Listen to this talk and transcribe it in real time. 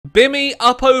Bimmy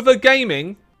up over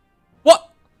gaming?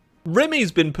 What?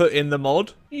 Rimmy's been put in the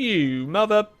mod? You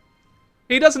mother...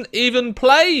 He doesn't even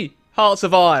play Hearts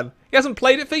of Iron. He hasn't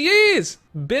played it for years.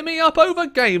 Bimmy up over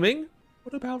gaming?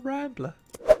 What about Rambler?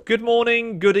 Good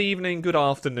morning, good evening, good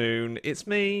afternoon. It's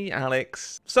me,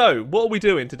 Alex. So, what are we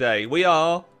doing today? We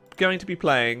are going to be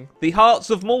playing the Hearts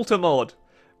of Malta mod,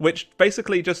 which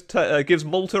basically just gives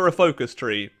Malta a focus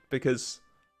tree, because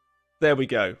there we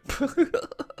go.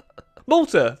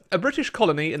 Malta, a British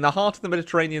colony in the heart of the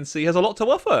Mediterranean Sea, has a lot to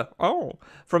offer. Oh,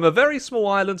 from a very small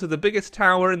island to the biggest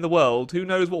tower in the world, who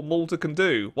knows what Malta can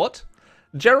do? What?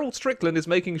 Gerald Strickland is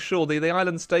making sure that the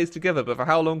island stays together, but for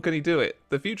how long can he do it?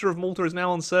 The future of Malta is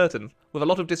now uncertain, with a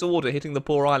lot of disorder hitting the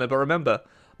poor island, but remember,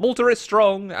 Malta is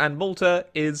strong, and Malta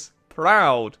is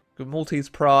proud. Maltese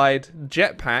pride,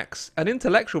 jetpacks. An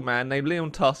intellectual man named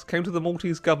Leon Tusk came to the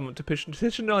Maltese government to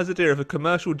petition the idea of a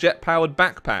commercial jet-powered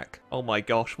backpack. Oh my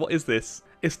gosh, what is this?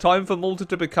 It's time for Malta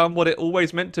to become what it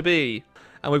always meant to be.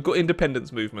 And we've got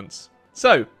independence movements.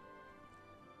 So,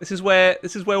 this is where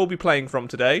we'll be playing from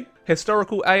today.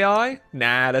 Historical AI?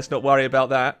 Nah, let's not worry about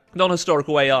that.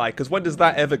 Non-historical AI, because when does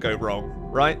that ever go wrong,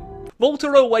 right? Malta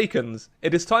awakens.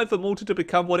 It is time for Malta to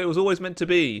become what it was always meant to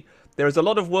be. There is a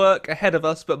lot of work ahead of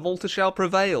us, but Malta shall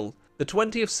prevail. The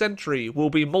 20th century will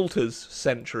be Malta's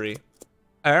century.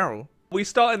 Oh. We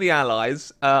start in the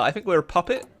Allies. I think we're a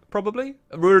puppet, probably.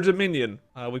 We're a Dominion.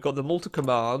 We've got the Malta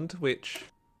Command, which...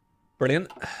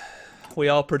 Brilliant. We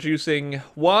are producing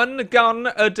 1 gun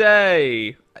a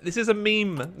day. This is a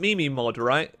meme mod,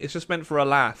 right? It's just meant for a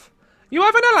laugh. You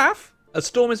having a laugh? A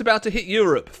storm is about to hit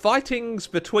Europe. Fightings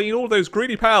between all those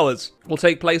greedy powers will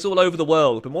take place all over the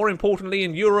world, but more importantly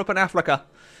in Europe and Africa.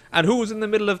 And who's in the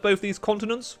middle of both these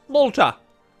continents? Malta.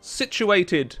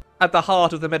 Situated at the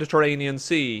heart of the Mediterranean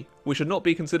Sea, we should not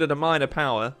be considered a minor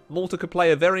power. Malta could play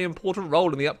a very important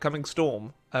role in the upcoming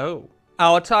storm. Oh.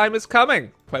 Our time is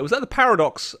coming. Wait, was that the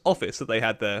Paradox office that they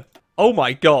had there? Oh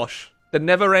my gosh. The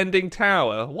never-ending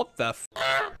tower. What the f***?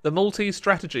 The Maltese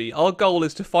strategy. Our goal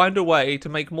is to find a way to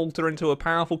make Malta into a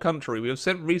powerful country. We have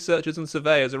sent researchers and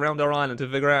surveyors around our island to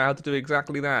figure out how to do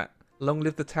exactly that. Long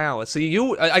live the tower. See,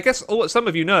 I guess some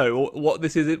of you know what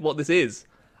this is.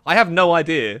 I have no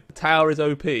idea. The tower is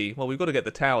OP. Well, we've got to get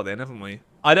the tower then, haven't we?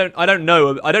 I don't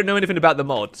know anything about the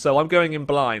mod, so I'm going in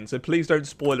blind. So please don't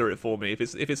spoiler it for me.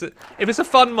 If it's a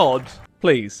fun mod,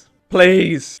 please.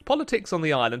 Please! Politics on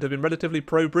the island have been relatively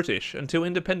pro-British until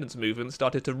independence movements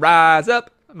started to rise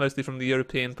up, mostly from the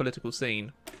European political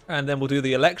scene. And then we'll do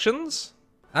the elections.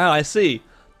 Ah, I see.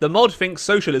 The mod thinks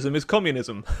socialism is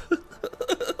communism.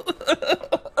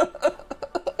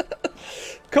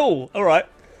 Cool, alright.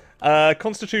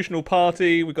 Constitutional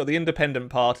Party, we've got the Independent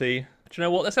Party. Do you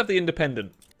know what? Let's have the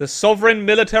Independent. The Sovereign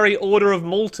Military Order of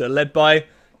Malta, led by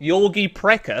Georgi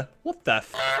Preka. What the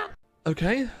f***?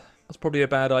 Okay. That's probably a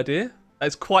bad idea.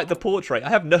 It's quite the portrait.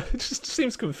 It just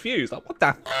seems confused. Like, what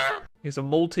the? He's a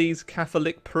Maltese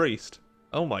Catholic priest.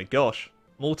 Oh my gosh.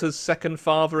 Malta's second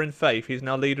father in faith. He's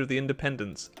now leader of the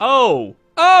independents. Oh!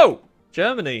 Oh!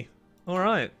 Germany.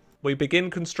 Alright. We begin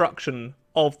construction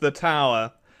of the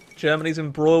tower. Germany's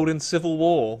embroiled in civil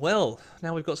war. Well,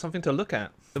 now we've got something to look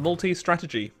at. The Maltese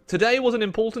strategy. Today was an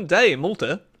important day in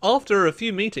Malta. After a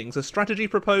few meetings, a strategy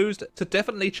proposed to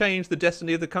definitely change the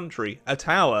destiny of the country. A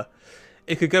tower.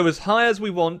 It could go as high as we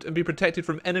want and be protected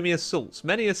from enemy assaults.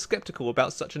 Many are sceptical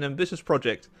about such an ambitious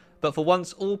project, but for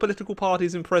once all political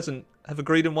parties in present have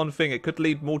agreed on one thing. It could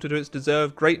lead Malta to its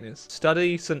deserved greatness.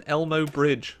 Study St Elmo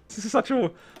Bridge. This is such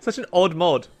an odd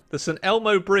mod. The St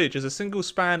Elmo Bridge is a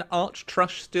single-span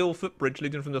arch-truss steel footbridge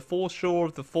leading from the foreshore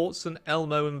of the Forts St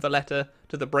Elmo and Valletta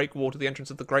to the breakwater, the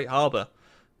entrance of the Great Harbour.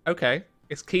 Okay,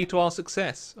 it's key to our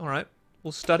success. Alright,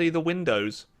 we'll study the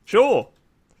windows. Sure!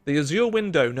 The Azure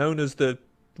Window, known as the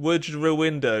Wurjdril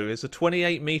Window, is a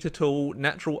 28-metre tall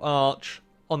natural arch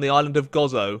on the island of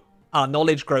Gozo. Our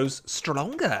knowledge grows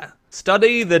stronger.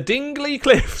 Study the Dingley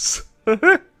Cliffs.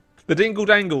 The Dingle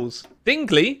Dangles.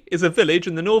 Dingley is a village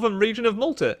in the northern region of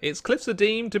Malta. Its cliffs are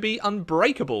deemed to be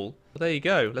unbreakable. Well, there you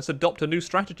go. Let's adopt a new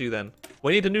strategy then.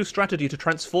 We need a new strategy to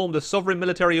transform the sovereign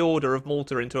military order of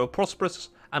Malta into a prosperous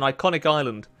and iconic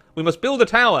island. We must build a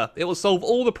tower. It will solve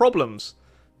all the problems.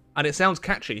 And it sounds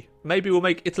catchy. Maybe we'll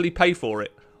make Italy pay for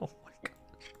it. Oh my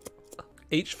gosh.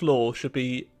 Each floor should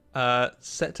be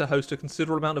set to host a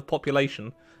considerable amount of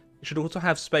population. It should also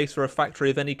have space for a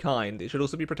factory of any kind. It should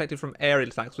also be protected from aerial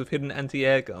attacks with hidden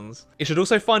anti-air guns. It should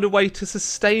also find a way to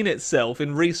sustain itself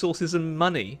in resources and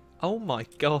money. Oh my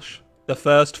gosh. The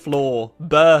first floor.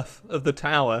 Birth of the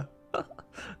tower.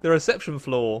 The reception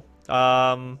floor.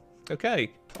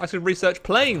 Okay. I should research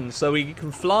planes so we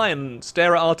can fly and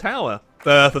stare at our tower.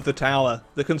 Birth of the tower.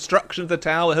 The construction of the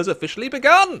tower has officially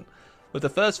begun, with the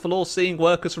first floor seeing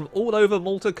workers from all over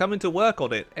Malta coming to work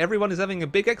on it. Everyone is having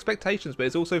big expectations, but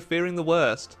is also fearing the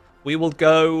worst. We will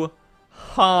go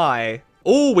high.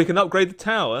 Oh, we can upgrade the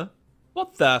tower.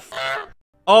 What the f...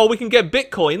 Oh, we can get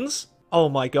bitcoins. Oh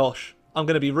my gosh. I'm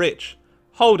going to be rich.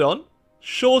 Hold on.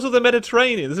 Shores of the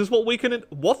Mediterranean. This is what we can...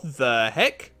 What the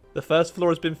heck? The first floor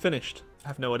has been finished. I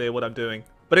have no idea what I'm doing.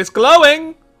 But it's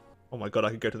glowing! Oh my god, I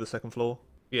could go to the second floor.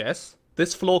 Yes.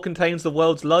 This floor contains the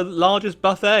world's largest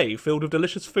buffet filled with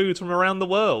delicious foods from around the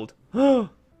world. Good.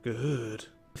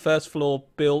 The first floor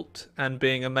built and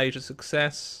being a major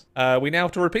success. We now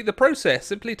have to repeat the process.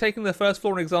 Simply taking the first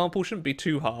floor an example shouldn't be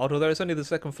too hard, although it's only the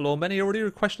second floor. Many are already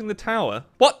questioning the tower.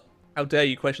 What? How dare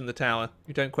you question the tower?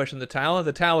 You don't question the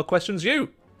tower questions you.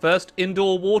 First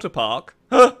indoor water park.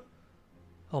 Oh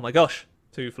my gosh.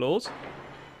 2 floors.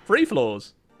 3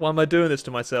 floors. Why am I doing this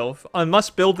to myself? I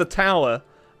must build the tower.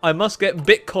 I must get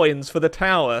bitcoins for the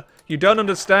tower. You don't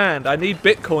understand. I need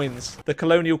bitcoins. The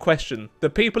colonial question. The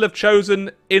people have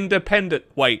chosen independent...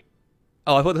 Wait.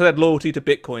 Oh, I thought they had loyalty to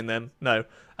Bitcoin then. No.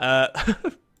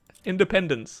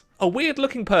 Independence. A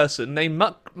weird-looking person named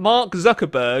Mark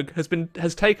Zuckerberg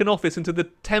has taken office into the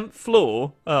 10th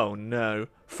floor. Oh no.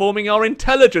 Forming our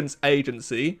intelligence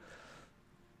agency.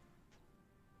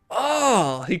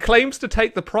 Ah, he claims to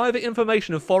take the private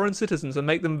information of foreign citizens and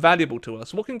make them valuable to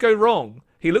us. What can go wrong?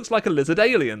 He looks like a lizard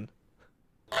alien.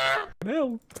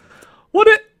 Hell. What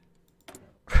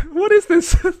is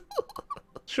this?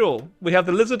 Sure, we have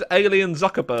the lizard alien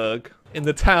Zuckerberg in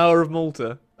the Tower of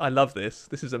Malta. I love this.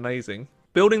 This is amazing.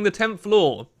 Building the 10th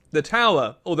floor. The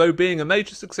tower, although being a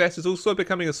major success, is also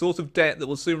becoming a source of debt that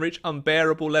will soon reach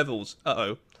unbearable levels.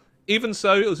 Uh-oh. Even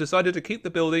so, it was decided to keep the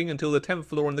building until the 10th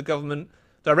floor and the government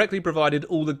directly provided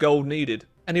all the gold needed.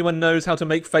 Anyone knows how to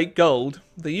make fake gold?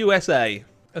 The USA.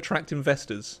 Attract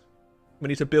investors. We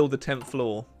need to build the 10th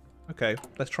floor. Okay,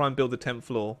 let's try and build the 10th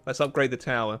floor. Let's upgrade the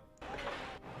tower.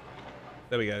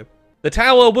 There we go. The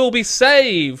tower will be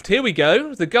saved! Here we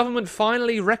go. The government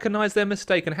finally recognised their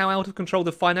mistake and how out of control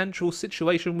the financial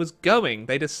situation was going.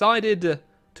 They decided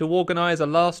to organise a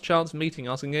last chance meeting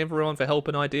asking everyone for help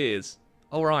and ideas.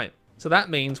 Alright. So that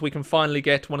means we can finally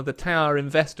get one of the tower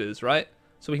investors, right?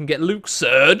 So we can get Luke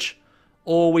Surge,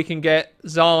 or we can get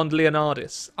Zarnd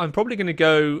Leonardis. I'm probably going to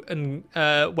go and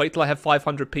wait till I have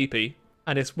 500 PP,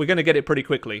 and we're going to get it pretty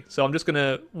quickly. So I'm just going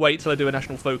to wait till I do a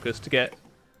national focus to get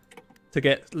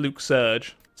Luke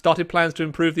Surge. Started plans to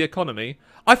improve the economy.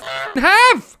 I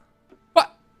have!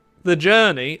 What? The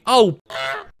journey? Oh,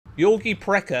 Yorgi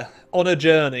Preka on a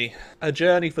journey. A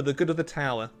journey for the good of the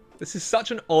tower. This is such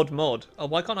an odd mod. Oh,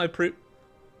 why can't I prove...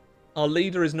 Our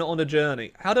leader is not on a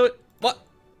journey. How do it... What?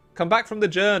 Come back from the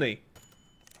journey.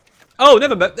 Oh,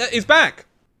 never mind. He's back.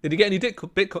 Did he get any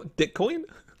Bitcoin?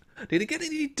 Did he get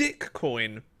any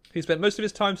Dickcoin? He spent most of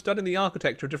his time studying the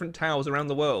architecture of different towers around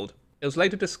the world. It was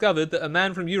later discovered that a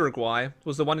man from Uruguay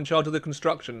was the one in charge of the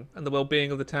construction and the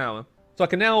well-being of the tower. So I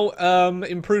can now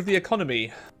improve the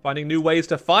economy, finding new ways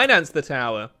to finance the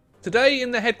tower. Today,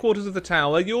 in the headquarters of the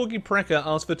tower, Yorgi Preka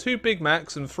asked for 2 Big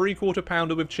Macs and 3/4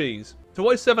 pounder with cheese. To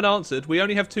what his servant answered, "We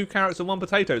only have 2 carrots and 1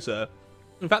 potato, sir."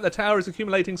 In fact, the tower is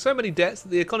accumulating so many debts that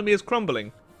the economy is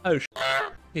crumbling. Oh,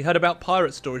 He heard about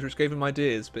pirate stories which gave him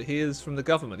ideas, but he is from the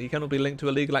government. He cannot be linked to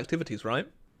illegal activities, right?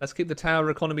 Let's keep the tower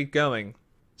economy going.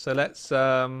 So let's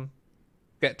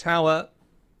get Tower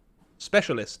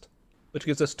Specialist, which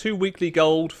gives us 2 weekly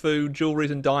gold, food,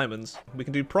 jewelries and diamonds. We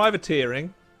can do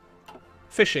privateering,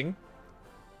 fishing,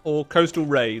 or coastal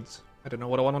raids. I don't know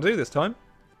what I want to do this time.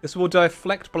 This will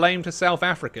deflect blame to South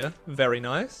Africa. Very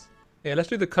nice. Yeah, let's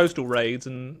do the coastal raids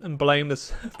and blame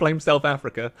South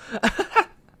Africa.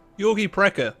 Yorgi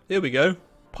Preka. Here we go.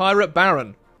 Pirate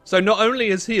Baron. So not only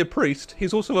is he a priest,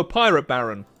 he's also a pirate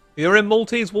baron. You're in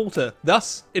Maltese water.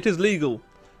 Thus, it is legal.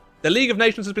 The League of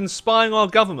Nations has been spying our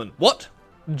government. What?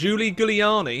 Julie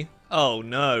Giuliani? Oh,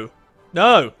 no.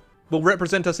 No! Will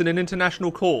represent us in an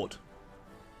international court.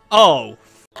 Oh.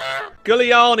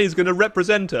 Giuliani's going to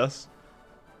represent us.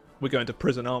 We're going to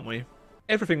prison, aren't we?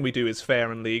 Everything we do is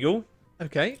fair and legal.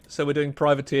 Okay, so we're doing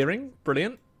privateering.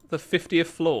 Brilliant. The 50th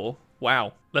floor.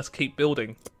 Wow. Let's keep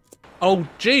building. Oh,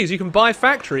 geez, you can buy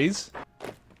factories.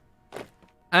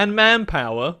 And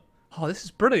manpower. Oh, this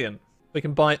is brilliant. We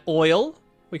can buy oil.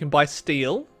 We can buy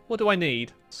steel. What do I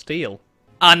need? Steel.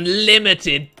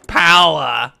 Unlimited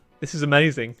power. This is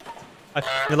amazing.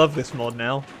 I love this mod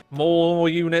now. More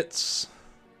units.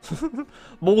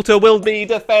 Malta will be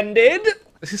defended.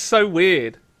 This is so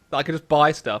weird that I can just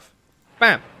buy stuff.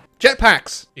 Bam.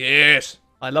 Jetpacks. Yes.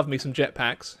 I love me some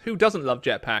jetpacks. Who doesn't love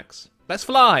jetpacks? Let's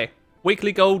fly.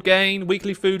 Weekly gold gain,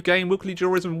 weekly food gain, weekly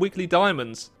jewelries, and weekly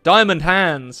diamonds. Diamond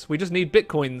hands. We just need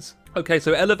bitcoins. Okay,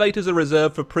 so elevators are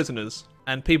reserved for prisoners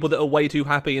and people that are way too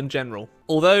happy in general.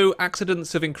 Although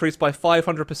accidents have increased by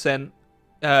 500%,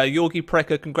 Yorgi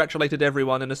Precker congratulated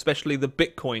everyone, and especially the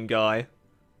Bitcoin guy.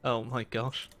 Oh my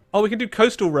gosh. Oh, we can do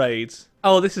coastal raids.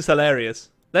 Oh, this is hilarious.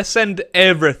 Let's send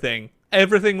everything.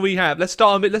 Everything we have. Let's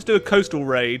do a coastal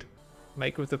raid.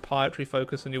 Make with the piratry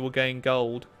focus and you will gain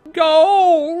gold.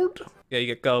 Gold! Yeah, you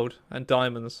get gold and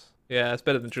diamonds. Yeah, it's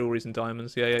better than jewelries and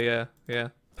diamonds. Yeah.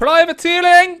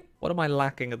 Privateering! What am I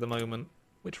lacking at the moment?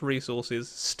 Which resources?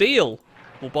 Steel!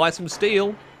 We'll buy some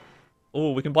steel.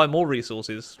 Oh, we can buy more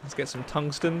resources. Let's get some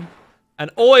tungsten.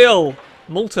 And oil!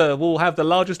 Malta will have the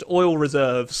largest oil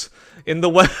reserves in the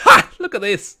world. Look at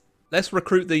this! Let's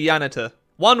recruit the janitor.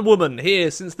 One woman here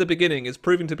since the beginning is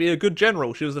proving to be a good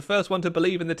general. She was the first one to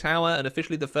believe in the tower and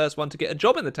officially the first one to get a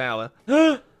job in the tower.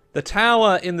 The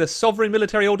tower in the Sovereign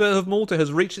Military Order of Malta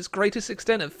has reached its greatest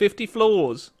extent at 50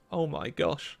 floors. Oh my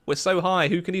gosh. We're so high.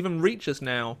 Who can even reach us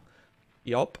now?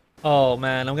 Yup. Oh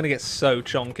man, I'm going to get so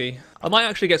chonky. I might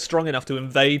actually get strong enough to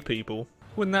invade people.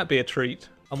 Wouldn't that be a treat?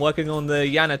 I'm working on the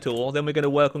janitor. Then we're going to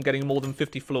work on getting more than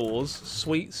 50 floors.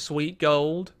 Sweet, sweet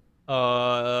gold.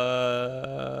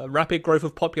 Rapid growth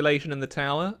of population in the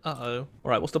tower. Uh-oh.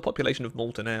 Alright, what's the population of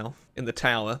Malta now? In the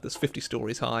tower, that's 50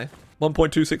 stories high.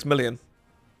 1.26 million.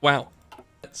 Wow.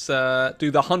 Let's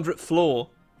do the 100th floor,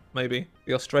 maybe.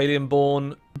 The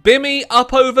Australian-born Bimmy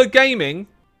Up Over Gaming.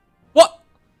 What?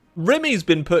 Rimmy's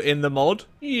been put in the mod.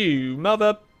 You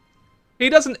mother... He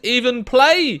doesn't even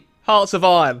play Hearts of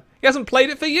Iron. He hasn't played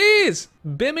it for years.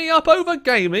 Bimmy Up Over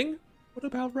Gaming. What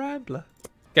about Rambler?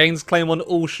 Gains claim on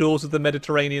all shores of the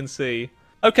Mediterranean Sea.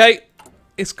 Okay,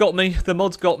 it's got me. The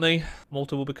mod's got me.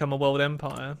 Malta will become a world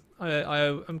empire.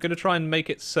 I'm going to try and make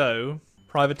it so.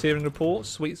 Privateering report.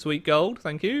 Sweet, sweet gold.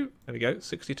 Thank you. There we go.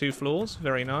 62 floors.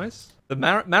 Very nice. The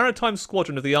Maritime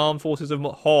Squadron of the Armed Forces of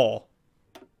Malta.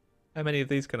 How many of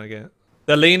these can I get?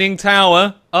 The Leaning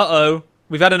Tower. Uh-oh.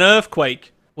 We've had an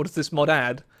earthquake. What does this mod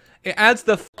add? It adds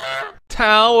the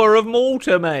Tower of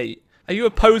Malta, mate. Are you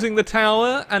opposing the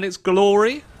tower and its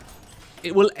glory?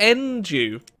 It will end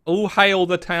you. All hail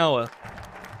the tower.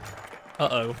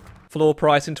 Uh-oh. Floor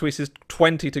price increases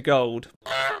 20 to gold.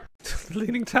 The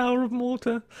Leaning Tower of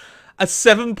Malta. A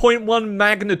 7.1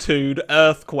 magnitude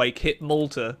earthquake hit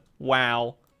Malta.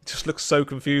 Wow. I just look so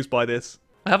confused by this.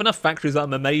 I have enough factories that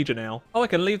I'm a major now. Oh, I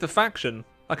can leave the faction.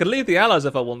 I can leave the allies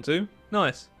if I want to.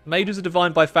 Nice. Majors are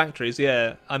defined by factories,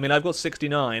 yeah. I mean, I've got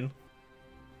 69.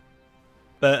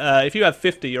 But if you have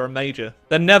 50, you're a major.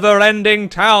 The never-ending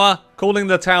tower! Calling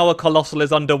the tower colossal is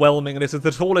underwhelming. This is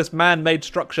the tallest man-made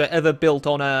structure ever built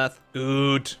on Earth.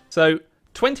 Good. So,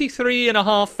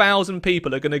 23,500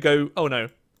 people are going to go... Oh no.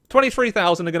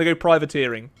 23,000 are going to go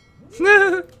privateering.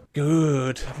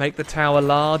 Good. Make the tower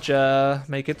larger.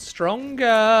 Make it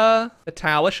stronger. The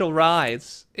tower shall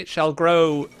rise. It shall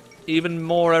grow even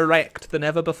more erect than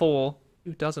ever before.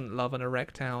 Who doesn't love an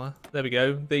erect tower? There we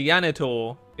go. The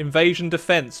janitor. Invasion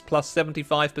defense plus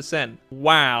 75%.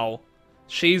 Wow.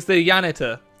 She's the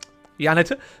janitor.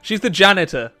 Janitor? She's the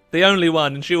janitor. The only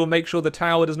one, and she will make sure the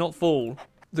tower does not fall.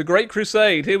 The Great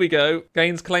Crusade. Here we go.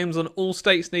 Gains claims on all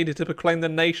states needed to proclaim the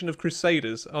nation of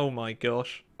Crusaders. Oh my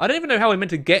gosh. I don't even know how we're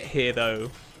meant to get here,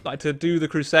 though. Like, to do the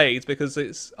Crusades, because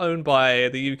it's owned by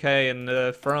the UK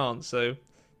and France, so...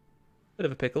 Bit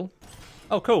of a pickle.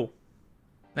 Oh, cool.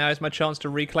 Now is my chance to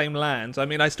reclaim lands. I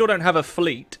mean, I still don't have a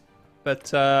fleet.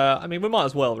 But, I mean, we might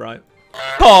as well, right?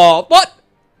 Oh, what?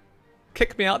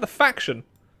 Kick me out of the faction.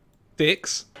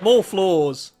 Dicks. More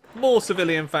floors. More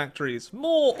civilian factories.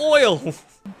 More oil.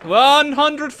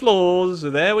 100 floors.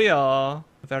 There we are.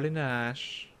 Very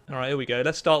nice. Alright, here we go.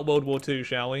 Let's start World War II,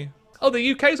 shall we? Oh,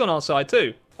 the UK's on our side,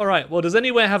 too. Alright, well, does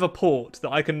anywhere have a port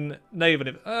that I can naval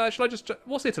in? Shall I just...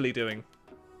 What's Italy doing?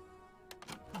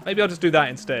 Maybe I'll just do that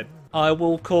instead. I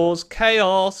will cause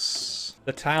chaos.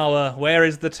 The tower. Where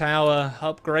is the tower?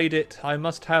 Upgrade it. I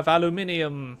must have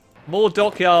aluminium. More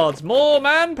dockyards. More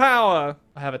manpower.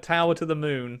 I have a tower to the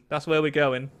moon. That's where we're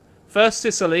going. First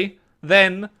Sicily.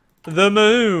 Then the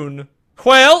moon.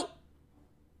 Well.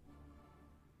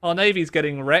 Our navy's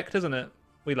getting wrecked, isn't it?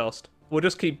 We lost. We'll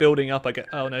just keep building up, I guess.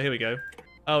 Oh, no. Here we go.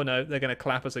 Oh, no. They're going to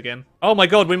clap us again. Oh, my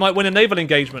God. We might win a naval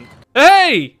engagement.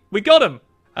 Hey! We got him.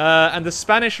 And the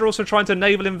Spanish are also trying to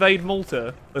naval invade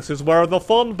Malta. This is where the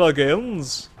fun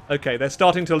begins. Okay, they're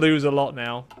starting to lose a lot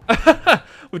now.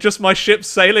 With just my ships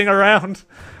sailing around.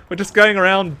 We're just going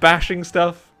around bashing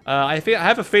stuff. I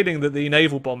have a feeling that the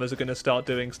naval bombers are going to start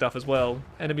doing stuff as well.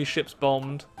 Enemy ships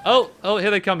bombed. Oh,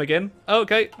 here they come again.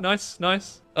 Okay, nice,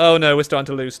 nice. Oh no, we're starting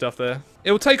to lose stuff there.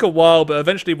 It will take a while, but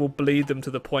eventually we'll bleed them to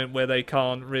the point where they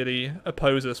can't really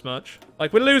oppose us much.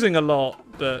 Like, we're losing a lot,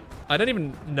 but I don't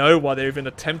even know why they're even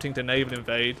attempting to naval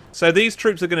invade. So these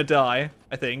troops are going to die,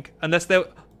 I think, unless they're...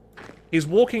 He's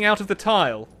walking out of the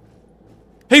tile.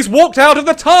 He's walked out of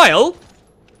the tile?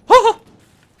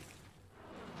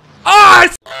 Ah!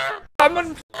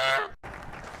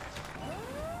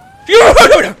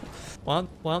 Why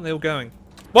aren't they all going?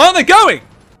 Why aren't they going?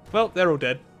 Well, they're all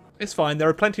dead. It's fine. There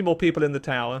are plenty more people in the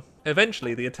tower.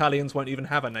 Eventually, the Italians won't even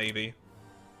have a navy.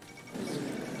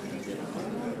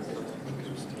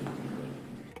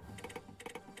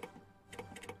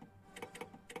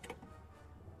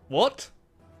 What?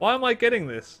 Why am I getting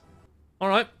this? All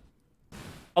right.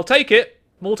 I'll take it.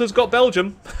 Malta's got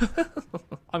Belgium.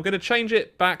 I'm gonna change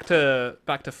it back to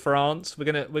France.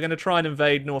 We're gonna try and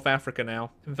invade North Africa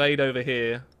now. Invade over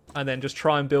here, and then just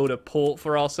try and build a port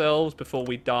for ourselves before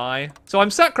we die. So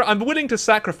I'm willing to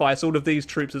sacrifice all of these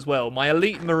troops as well. My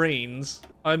elite marines.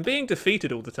 I'm being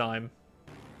defeated all the time.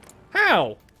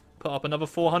 How? Put up another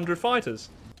 400 fighters.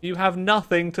 You have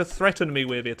nothing to threaten me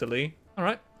with, Italy. All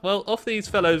right. Well, off these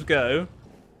fellows go.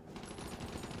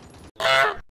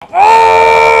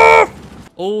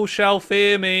 All shall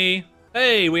fear me.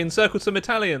 Hey, we encircled some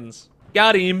Italians.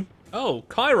 Got him. Oh,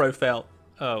 Cairo fell.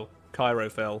 Oh, Cairo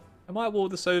fell. Am I at war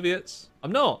with the Soviets?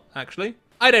 I'm not, actually.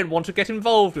 I don't want to get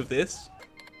involved with this.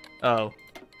 Oh,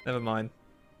 never mind.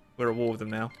 We're at war with them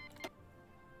now.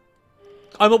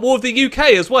 I'm at war with the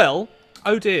UK as well.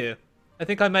 Oh dear. I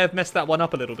think I may have messed that one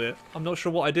up a little bit. I'm not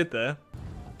sure what I did there.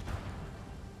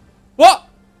 What?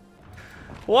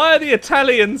 Why are the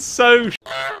Italians so...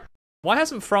 Why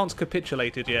hasn't France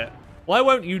capitulated yet? Why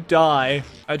won't you die?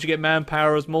 How'd you get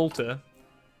manpower as Malta?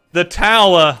 The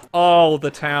tower! Oh, the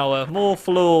tower. More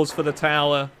floors for the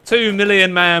tower. 2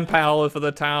 million manpower for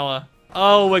the tower.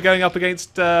 Oh, we're going up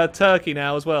against Turkey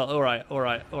now as well. Alright,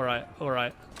 alright, alright,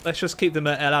 alright. Let's just keep them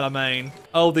at El Alamein.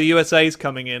 Oh, the USA's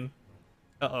coming in.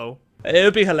 Uh-oh. It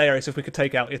would be hilarious if we could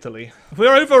take out Italy.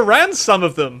 We're overran some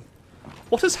of them!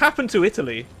 What has happened to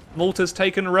Italy? Malta's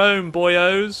taken Rome,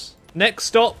 boyos. Next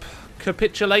stop...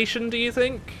 capitulation, do you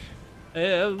think?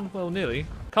 Well, nearly.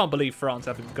 Can't believe France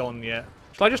haven't gone yet.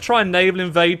 Should I just try and naval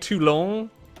invade Toulon?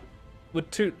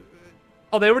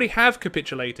 Oh, they already have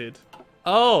capitulated.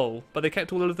 Oh, but they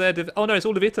kept all of their... Oh, no, it's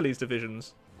all of Italy's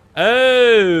divisions.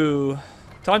 Oh.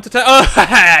 Time to take... Oh,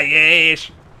 yes!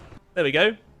 There we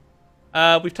go.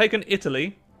 We've taken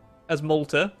Italy as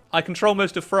Malta. I control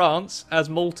most of France as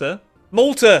Malta.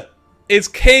 Malta is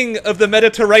king of the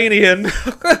Mediterranean.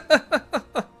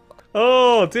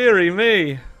 Oh, dearie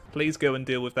me. Please go and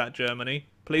deal with that, Germany.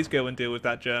 Please go and deal with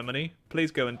that, Germany.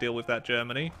 Please go and deal with that,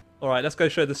 Germany. Alright, let's go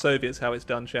show the Soviets how it's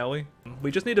done, shall we?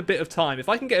 We just need a bit of time. If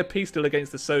I can get a peace deal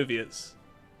against the Soviets,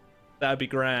 that would be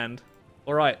grand.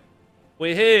 Alright,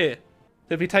 we're here.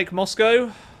 Did we take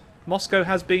Moscow? Moscow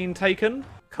has been taken.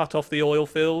 Cut off the oil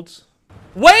fields.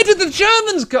 Where did the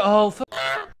Germans go? Oh, for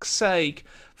fuck's sake.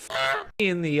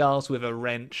 In the arse with a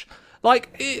wrench.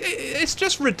 Like, it's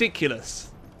just ridiculous.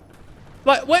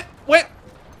 Like, where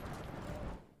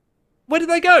did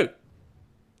they go?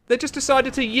 They just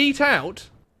decided to yeet out.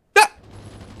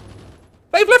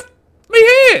 They've left me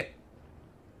here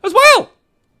as well.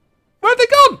 Where have they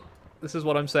gone? This is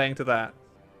what I'm saying to that.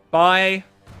 Bye.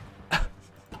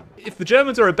 If the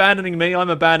Germans are abandoning me, I'm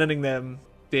abandoning them,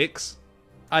 dicks.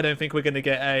 I don't think we're going to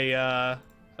get a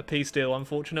peace deal,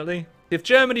 unfortunately. If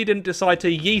Germany didn't decide to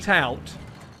yeet out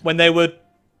when they were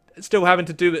still having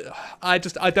to do it, I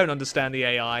don't understand the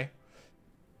AI.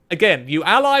 Again, you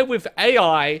ally with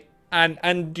AI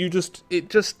and you it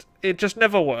just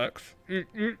never works.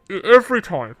 Every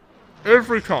time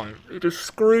it just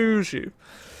screws you.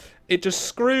 It just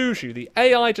screws you. The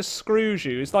AI just screws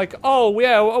you. It's like, oh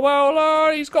yeah,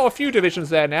 well, he's got a few divisions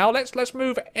there now. Let's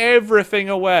move everything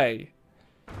away.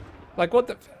 Like what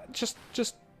the? Just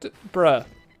bruh.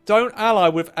 Don't ally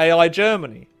with AI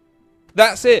Germany.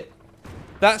 That's it.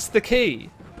 That's the key.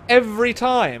 Every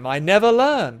time. I never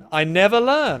learn. I never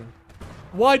learn.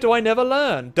 Why do I never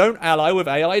learn? Don't ally with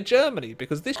AI Germany,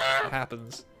 because this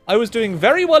happens. I was doing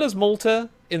very well as Malta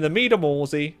in the Mida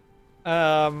Morsi.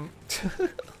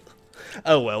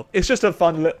 Oh well. It's just a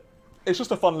fun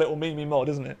little meme mod,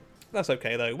 isn't it? That's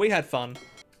okay though. We had fun.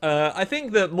 I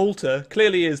think that Malta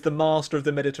clearly is the master of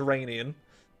the Mediterranean.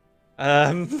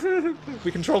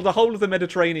 We control the whole of the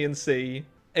Mediterranean Sea.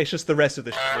 It's just the rest of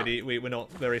the shit we're not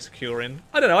very secure in.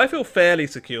 I don't know, I feel fairly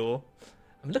secure.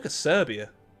 I mean, look at Serbia.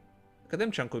 Look at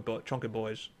them chunky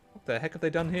boys. What the heck have they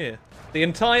done here? The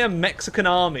entire Mexican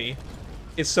army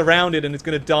is surrounded and is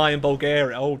going to die in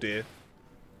Bulgaria. Oh, dear.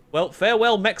 Well,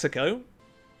 farewell, Mexico.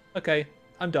 Okay,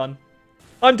 I'm done.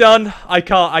 I'm done.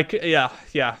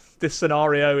 Yeah. This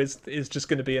scenario is just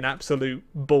going to be an absolute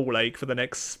ball ache for the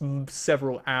next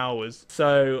several hours.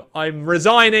 So I'm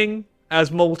resigning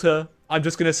as Malta. I'm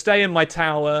just going to stay in my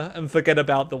tower and forget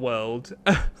about the world.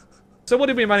 So what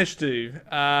did we manage to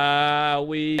do?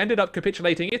 We ended up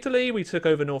capitulating Italy. We took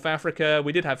over North Africa.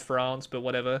 We did have France, but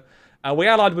whatever. We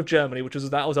allied with Germany,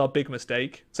 that was our big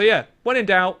mistake. So yeah, when in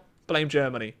doubt, blame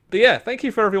Germany. But yeah, thank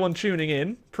you for everyone tuning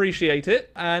in. Appreciate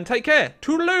it. And take care.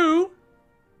 Toodaloo!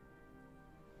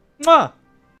 Mwah!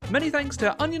 Many thanks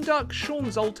to Onion Duck, Sean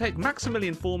Zoltek,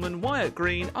 Maximilian Foreman, Wyatt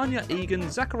Green, Anya Egan,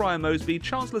 Zachariah Mosby,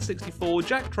 Chancellor64,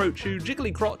 Jack Trochu,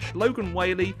 Jiggly Crotch, Logan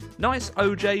Whaley, Nice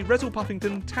OJ, Rezel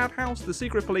Puffington, Tad House, The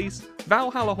Secret Police,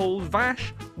 Valhalla Hall,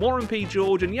 Vash, Warren P.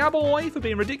 George, and Yaboy for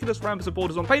being ridiculous Rambler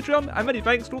supporters on Patreon, and many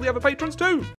thanks to all the other patrons too!